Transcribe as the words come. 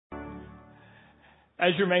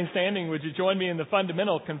As you remain standing, would you join me in the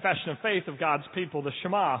fundamental confession of faith of God's people, the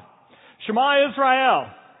Shema? Shema Israel.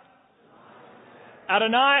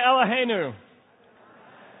 Adonai Eloheinu.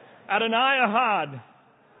 Adonai Ahad.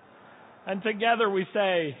 And together we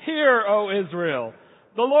say, Hear, O Israel,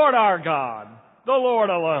 the Lord our God, the Lord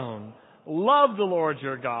alone. Love the Lord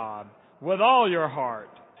your God with all your heart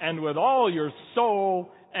and with all your soul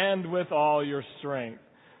and with all your strength.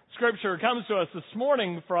 Scripture comes to us this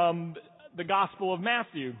morning from the Gospel of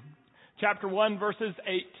Matthew, chapter 1, verses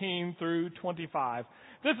 18 through 25.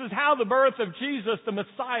 This is how the birth of Jesus, the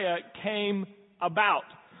Messiah, came about.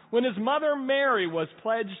 When his mother Mary was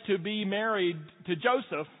pledged to be married to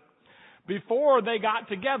Joseph, before they got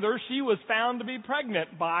together, she was found to be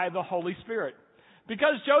pregnant by the Holy Spirit.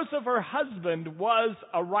 Because Joseph, her husband, was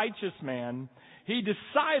a righteous man, he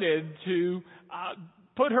decided to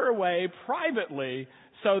put her away privately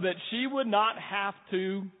so that she would not have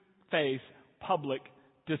to face public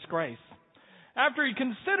disgrace. After he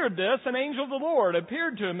considered this, an angel of the Lord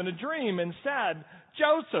appeared to him in a dream and said,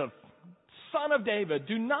 Joseph, son of David,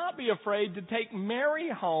 do not be afraid to take Mary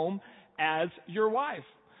home as your wife.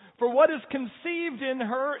 For what is conceived in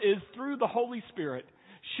her is through the Holy Spirit.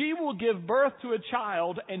 She will give birth to a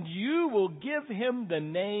child, and you will give him the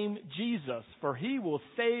name Jesus, for he will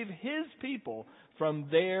save his people from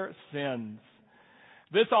their sins.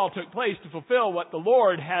 This all took place to fulfill what the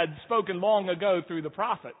Lord had spoken long ago through the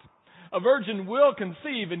prophet. A virgin will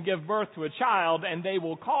conceive and give birth to a child, and they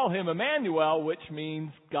will call him Emmanuel, which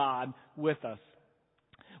means God with us.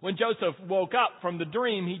 When Joseph woke up from the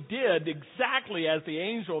dream, he did exactly as the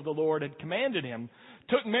angel of the Lord had commanded him,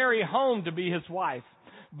 took Mary home to be his wife.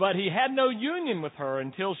 But he had no union with her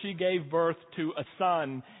until she gave birth to a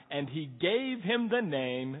son, and he gave him the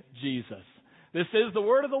name Jesus. This is the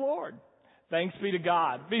word of the Lord. Thanks be to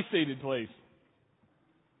God. Be seated, please.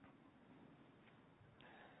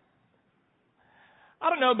 I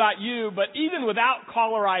don't know about you, but even without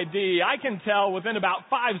caller ID, I can tell within about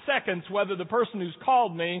 5 seconds whether the person who's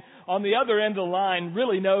called me on the other end of the line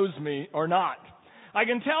really knows me or not. I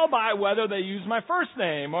can tell by whether they use my first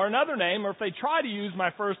name or another name, or if they try to use my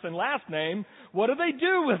first and last name, what do they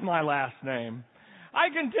do with my last name? I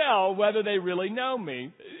can tell whether they really know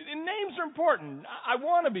me. Names are important. I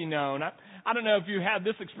want to be known. I don't know if you have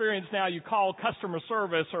this experience now. You call customer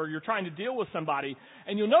service or you're trying to deal with somebody,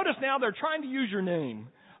 and you'll notice now they're trying to use your name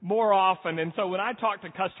more often. And so when I talk to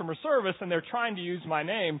customer service and they're trying to use my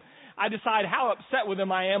name, I decide how upset with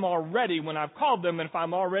them I am already when I've called them. And if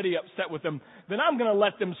I'm already upset with them, then I'm going to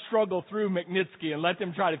let them struggle through Magnitsky and let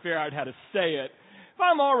them try to figure out how to say it. If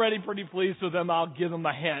I'm already pretty pleased with them, I'll give them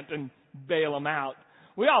a hint and bail them out.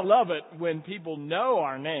 We all love it when people know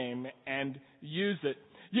our name and use it.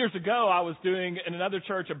 Years ago, I was doing in another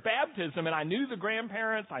church a baptism, and I knew the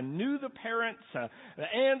grandparents, I knew the parents, the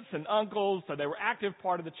aunts and uncles, so they were active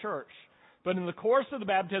part of the church. But in the course of the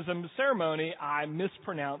baptism ceremony, I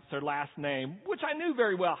mispronounced their last name, which I knew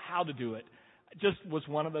very well how to do it. It just was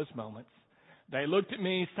one of those moments. They looked at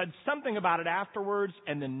me, said something about it afterwards,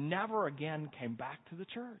 and then never again came back to the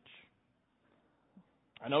church.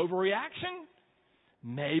 An overreaction?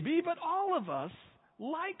 Maybe, but all of us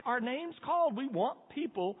like our names called. We want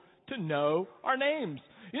people to know our names.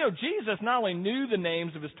 You know, Jesus not only knew the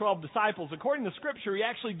names of his 12 disciples, according to Scripture, he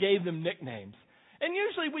actually gave them nicknames. And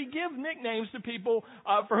usually we give nicknames to people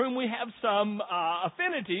for whom we have some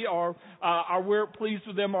affinity, or we're pleased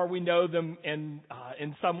with them, or we know them in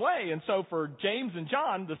some way. And so for James and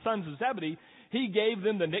John, the sons of Zebedee, he gave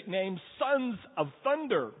them the nickname Sons of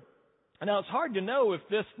Thunder. Now, it's hard to know if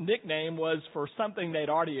this nickname was for something they'd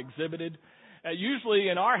already exhibited. Usually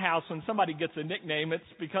in our house, when somebody gets a nickname, it's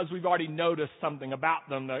because we've already noticed something about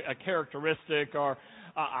them, a characteristic or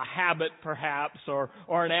a habit perhaps, or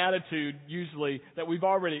an attitude usually that we've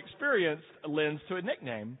already experienced lends to a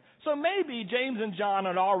nickname. So maybe James and John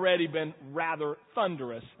had already been rather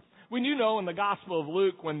thunderous. We do know in the Gospel of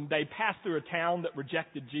Luke, when they passed through a town that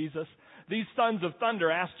rejected Jesus, these sons of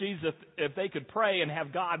thunder asked Jesus if they could pray and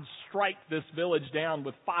have God strike this village down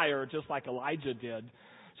with fire just like Elijah did.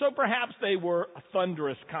 So perhaps they were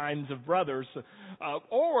thunderous kinds of brothers.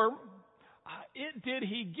 Did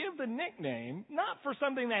he give the nickname not for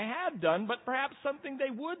something they had done, but perhaps something they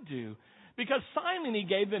would do? Because Simon he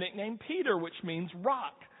gave the nickname Peter, which means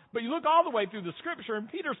rock. But you look all the way through the Scripture, and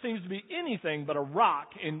Peter seems to be anything but a rock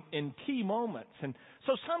in key moments. And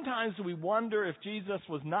so sometimes we wonder if Jesus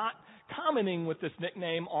was not commenting with this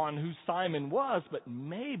nickname on who Simon was, but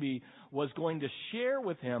maybe was going to share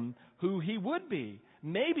with him who he would be.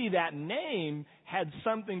 Maybe that name had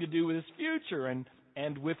something to do with his future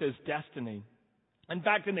and with his destiny. In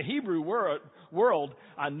fact, in the Hebrew world,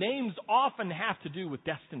 names often have to do with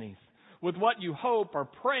destinies, with what you hope or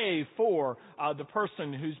pray for the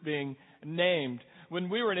person who's being named. When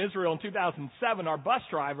we were in Israel in 2007, our bus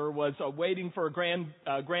driver was waiting for a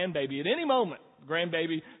grandbaby at any moment.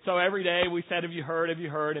 Grandbaby. So every day we said, have you heard?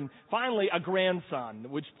 And finally a grandson,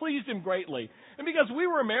 which pleased him greatly. And because we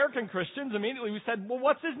were American Christians, immediately we said, well,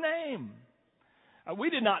 what's his name? We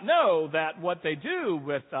did not know that what they do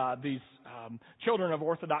with these children of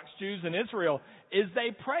Orthodox Jews in Israel is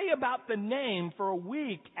they pray about the name for a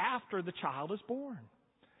week after the child is born.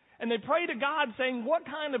 And they pray to God saying, what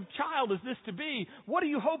kind of child is this to be? What are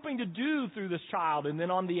you hoping to do through this child? And then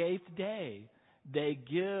on the 8th day, they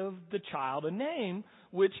give the child a name,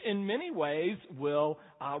 which in many ways will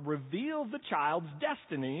reveal the child's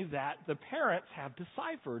destiny that the parents have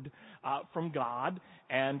deciphered from God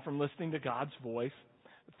and from listening to God's voice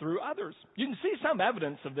through others. You can see some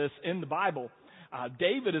evidence of this in the Bible.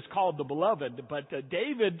 David is called the beloved, but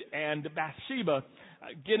David and Bathsheba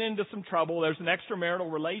get into some trouble. There's an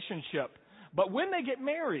extramarital relationship. But when they get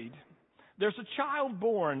married, there's a child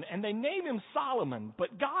born, and they name him Solomon.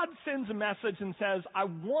 But God sends a message and says, I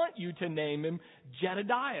want you to name him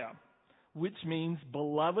Jedediah, which means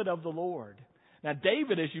beloved of the Lord. Now,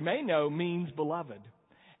 David, as you may know, means beloved.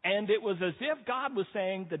 And it was as if God was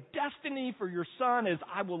saying, the destiny for your son is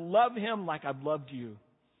I will love him like I've loved you.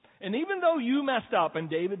 And even though you messed up, and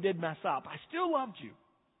David did mess up, I still loved you.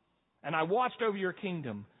 And I watched over your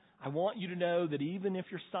kingdom. I want you to know that even if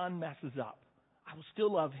your son messes up, I will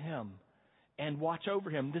still love him and watch over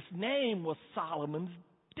him. This name was Solomon's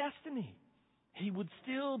destiny. He would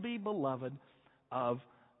still be beloved of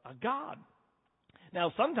God.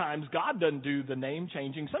 Now, sometimes God doesn't do the name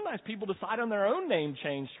changing. Sometimes people decide on their own name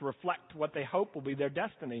change to reflect what they hope will be their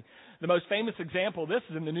destiny. The most famous example of this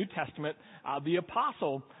is in the New Testament. The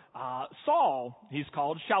apostle Saul, he's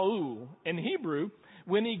called Shaul in Hebrew,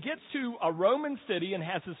 when he gets to a Roman city and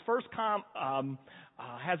has his first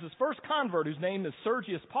convert, whose name is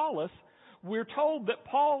Sergius Paulus, we're told that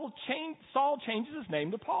Saul changes his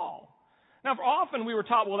name to Paul. Now, often we were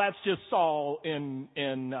taught, well, that's just Saul in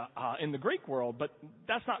the Greek world, but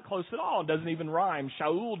that's not close at all. It doesn't even rhyme.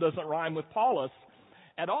 Shaul doesn't rhyme with Paulus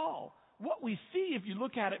at all. What we see, if you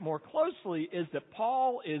look at it more closely, is that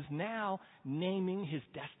Paul is now naming his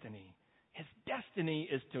destiny. His destiny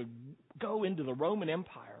is to go into the Roman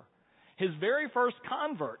Empire. His very first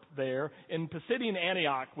convert there in Pisidian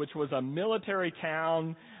Antioch, which was a military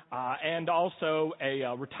town and also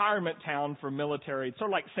a retirement town for military, sort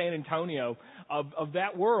of like San Antonio of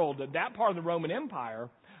that world, that part of the Roman Empire,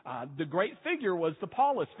 the great figure was the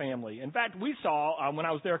Paulus family. In fact, we saw, when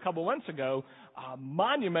I was there a couple months ago,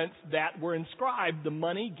 monuments that were inscribed. The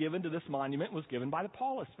money given to this monument was given by the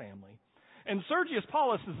Paulus family. And Sergius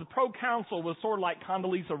Paulus, as the proconsul, was sort of like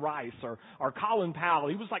Condoleezza Rice or Colin Powell.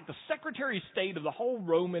 He was like the Secretary of State of the whole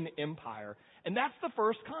Roman Empire. And that's the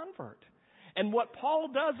first convert. And what Paul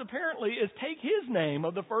does, apparently, is take his name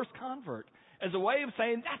of the first convert as a way of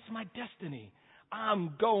saying, that's my destiny.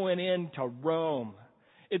 I'm going into Rome.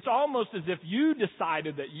 It's almost as if you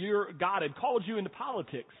decided that God had called you into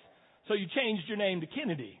politics, so you changed your name to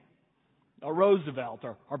Kennedy or Roosevelt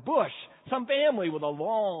or Bush, some family with a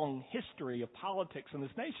long history of politics in this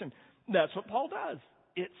nation. That's what Paul does.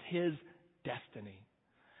 It's his destiny.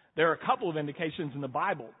 There are a couple of indications in the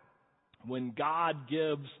Bible when God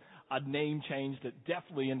gives a name change that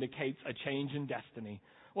definitely indicates a change in destiny.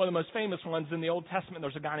 One of the most famous ones in the Old Testament,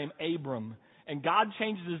 there's a guy named Abram, and God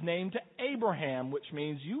changes his name to Abraham, which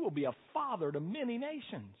means you will be a father to many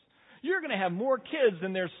nations. You're going to have more kids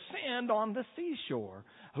than there's sand on the seashore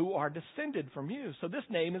who are descended from you. So this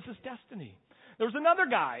name is his destiny. There was another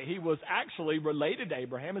guy. He was actually related to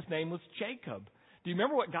Abraham. His name was Jacob. Do you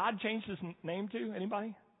remember what God changed his name to?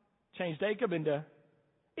 Anybody? Changed Jacob into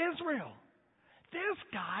Israel. This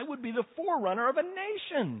guy would be the forerunner of a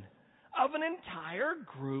nation, of an entire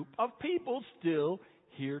group of people still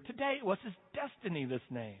here today. What's his destiny, this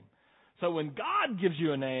name? So when God gives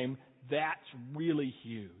you a name, that's really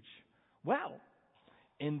huge. Well,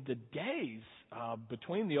 in the days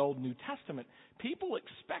between the Old and New Testament, people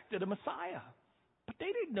expected a Messiah, but they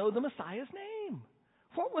didn't know the Messiah's name.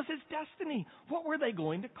 What was his destiny? What were they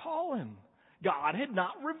going to call him? God had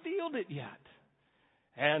not revealed it yet.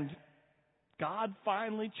 And God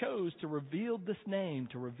finally chose to reveal this name,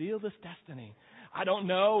 to reveal this destiny. I don't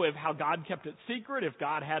know how God kept it secret, if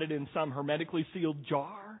God had it in some hermetically sealed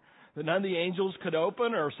jar that none of the angels could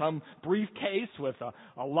open, or some briefcase with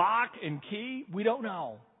a lock and key. We don't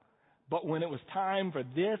know. But when it was time for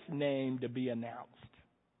this name to be announced,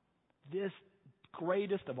 this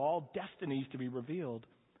greatest of all destinies to be revealed,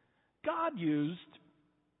 God used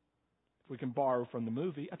we can borrow from the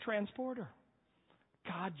movie, a transporter.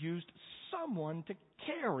 God used someone to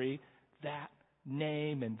carry that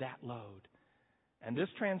name and that load. And this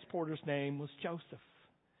transporter's name was Joseph.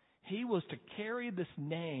 He was to carry this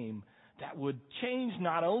name that would change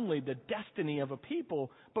not only the destiny of a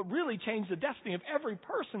people, but really change the destiny of every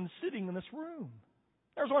person sitting in this room.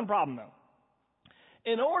 There's one problem,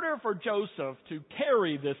 though. In order for Joseph to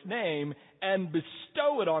carry this name and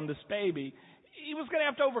bestow it on this baby, he was going to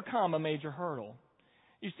have to overcome a major hurdle.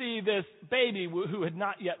 You see, this baby who had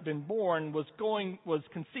not yet been born was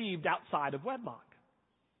conceived outside of wedlock,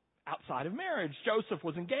 outside of marriage. Joseph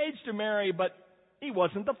was engaged to Mary, but he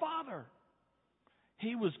wasn't the father.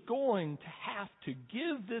 He was going to have to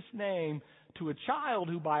give this name to a child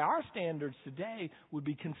who, by our standards today, would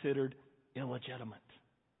be considered illegitimate,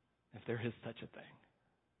 if there is such a thing.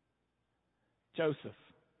 Joseph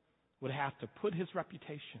would have to put his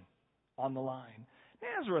reputation on the line.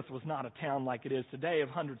 Nazareth was not a town like it is today of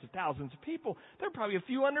hundreds of thousands of people. There were probably a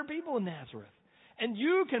few hundred people in Nazareth. And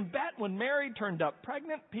you can bet when Mary turned up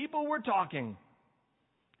pregnant, people were talking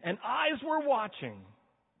and eyes were watching.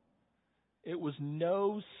 It was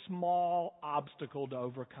no small obstacle to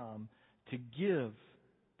overcome to give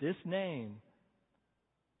this name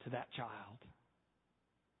to that child.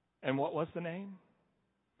 And what was the name?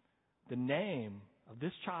 The name of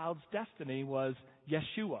this child's destiny was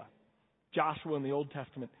Yeshua. Joshua in the Old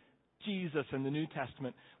Testament, Jesus in the New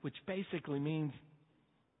Testament, which basically means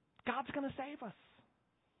God's going to save us.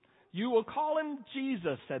 You will call him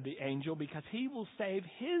Jesus, said the angel, because he will save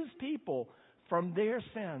his people from their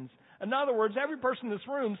sins. In other words, every person in this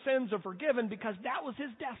room, sins are forgiven because that was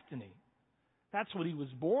his destiny. That's what he was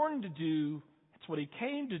born to do. That's what he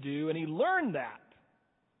came to do, and he learned that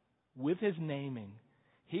with his naming.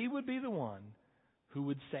 He would be the one who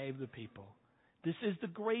would save the people. This is the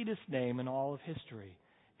greatest name in all of history,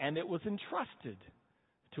 and it was entrusted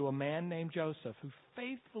to a man named Joseph who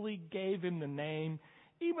faithfully gave him the name,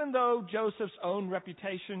 even though Joseph's own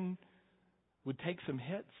reputation would take some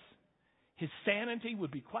hits. His sanity would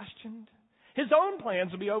be questioned. His own plans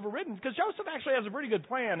would be overridden, because Joseph actually has a pretty good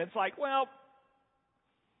plan. It's like, well,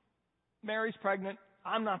 Mary's pregnant.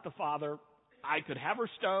 I'm not the father. I could have her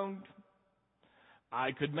stoned.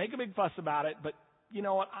 I could make a big fuss about it, but you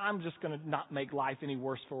know what? I'm just going to not make life any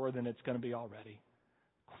worse for her than it's going to be already.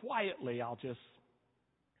 Quietly, I'll just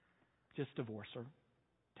divorce her.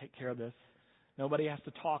 Take care of this. Nobody has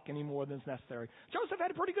to talk any more than is necessary. Joseph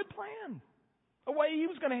had a pretty good plan, a way he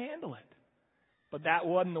was going to handle it. But that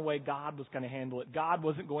wasn't the way God was going to handle it. God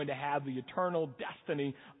wasn't going to have the eternal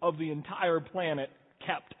destiny of the entire planet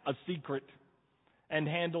kept a secret and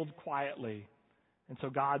handled quietly. And so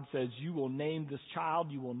God says, you will name this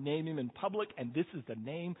child, you will name him in public, and this is the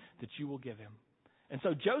name that you will give him. And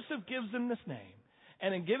so Joseph gives them this name.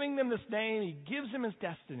 And in giving them this name, he gives him his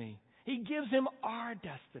destiny. He gives him our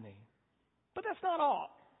destiny. But that's not all.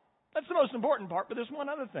 That's the most important part, but there's one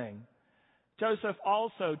other thing. Joseph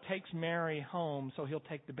also takes Mary home, so he'll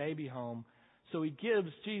take the baby home. So he gives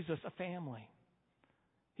Jesus a family.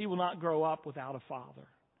 He will not grow up without a father.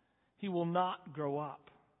 He will not grow up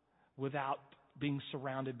without being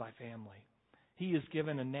surrounded by family. He is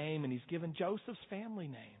given a name, and he's given Joseph's family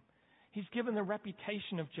name. He's given the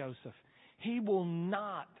reputation of Joseph. He will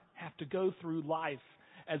not have to go through life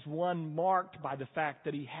as one marked by the fact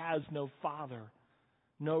that he has no father,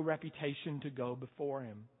 no reputation to go before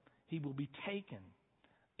him. He will be taken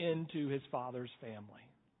into his father's family.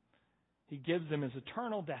 He gives him his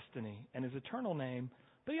eternal destiny and his eternal name,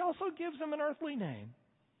 but he also gives him an earthly name.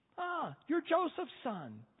 You're Joseph's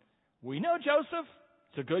son. We know Joseph.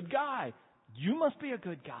 He's a good guy. You must be a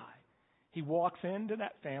good guy. He walks into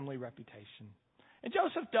that family reputation. And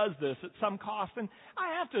Joseph does this at some cost, and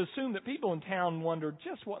I have to assume that people in town wondered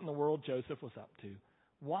just what in the world Joseph was up to.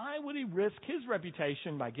 Why would he risk his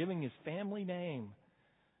reputation by giving his family name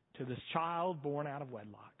to this child born out of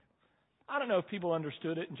wedlock? I don't know if people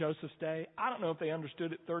understood it in Joseph's day. I don't know if they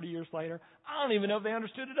understood it 30 years later. I don't even know if they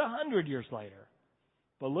understood it 100 years later.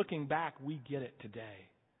 But looking back, we get it today.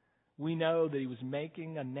 We know that he was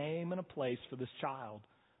making a name and a place for this child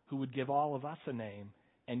who would give all of us a name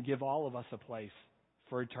and give all of us a place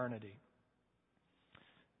for eternity.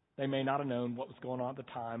 They may not have known what was going on at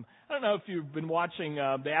the time. I don't know if you've been watching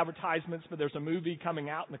the advertisements, but there's a movie coming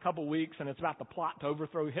out in a couple weeks, and it's about the plot to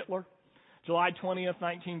overthrow Hitler. July 20th,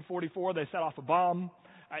 1944, they set off a bomb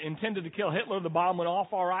intended to kill Hitler. The bomb went off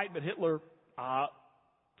all right, but Hitler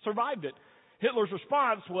survived it. Hitler's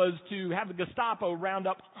response was to have the Gestapo round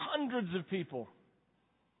up hundreds of people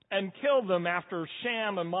and kill them after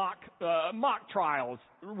sham and mock trials,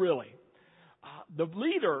 really. The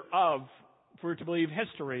leader of, if we're to believe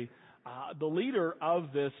history, the leader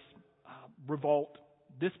of this revolt,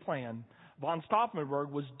 this plan, von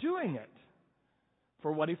Stauffenberg, was doing it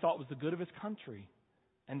for what he thought was the good of his country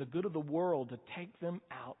and the good of the world, to take them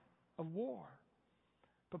out of war.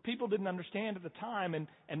 But people didn't understand at the time,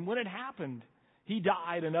 and when it happened, he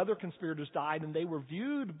died and other conspirators died, and they were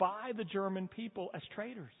viewed by the German people as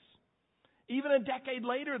traitors. Even a decade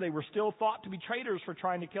later, they were still thought to be traitors for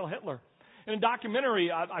trying to kill Hitler. In a documentary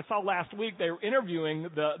I saw last week, they were interviewing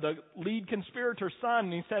the lead conspirator's son,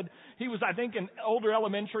 and he said he was, I think, in older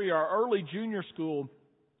elementary or early junior school,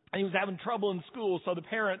 and he was having trouble in school, so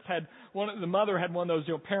the mother had one of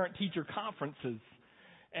those parent-teacher conferences.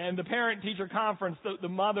 And the parent-teacher conference, the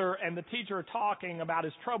mother and the teacher are talking about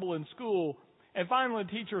his trouble in school, and finally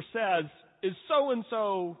the teacher says, "Is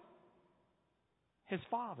so-and-so his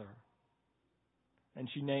father?" And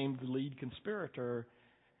she named the lead conspirator,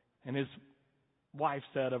 and his wife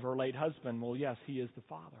said of her late husband, "Well, yes, he is the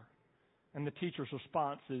father." And the teacher's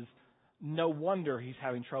response is, "No wonder he's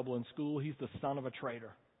having trouble in school. He's the son of a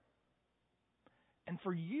traitor." And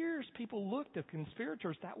for years, people looked at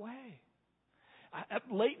conspirators that way.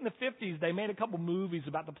 Late in the 50s, they made a couple movies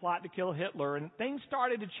about the plot to kill Hitler, and things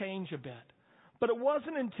started to change a bit. But it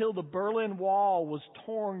wasn't until the Berlin Wall was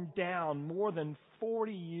torn down more than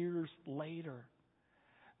 40 years later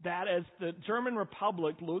that, as the German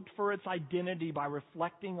Republic looked for its identity by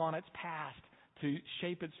reflecting on its past to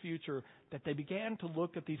shape its future, that they began to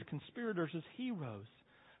look at these conspirators as heroes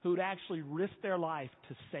who had actually risked their life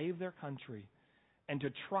to save their country and to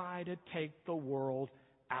try to take the world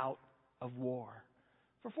out of war.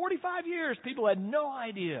 For 45 years, people had no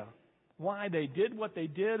idea why they did what they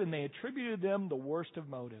did, and they attributed them the worst of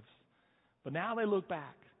motives. But now they look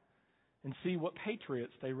back and see what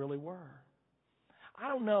patriots they really were. I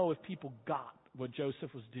don't know if people got what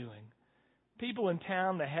Joseph was doing. People in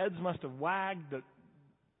town, the heads must have wagged, the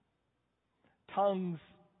tongues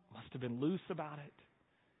must have been loose about it.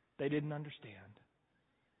 They didn't understand.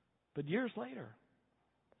 But years later,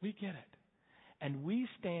 we get it. And we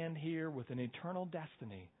stand here with an eternal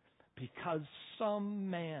destiny because some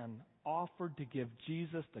man offered to give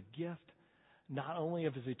Jesus the gift not only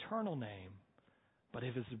of his eternal name, but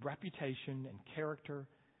of his reputation and character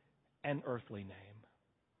and earthly name.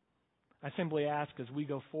 I simply ask, as we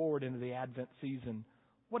go forward into the Advent season,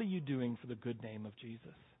 what are you doing for the good name of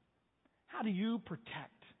Jesus? How do you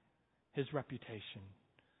protect his reputation?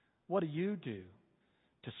 What do you do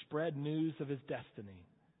to spread news of his destiny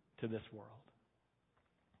to this world?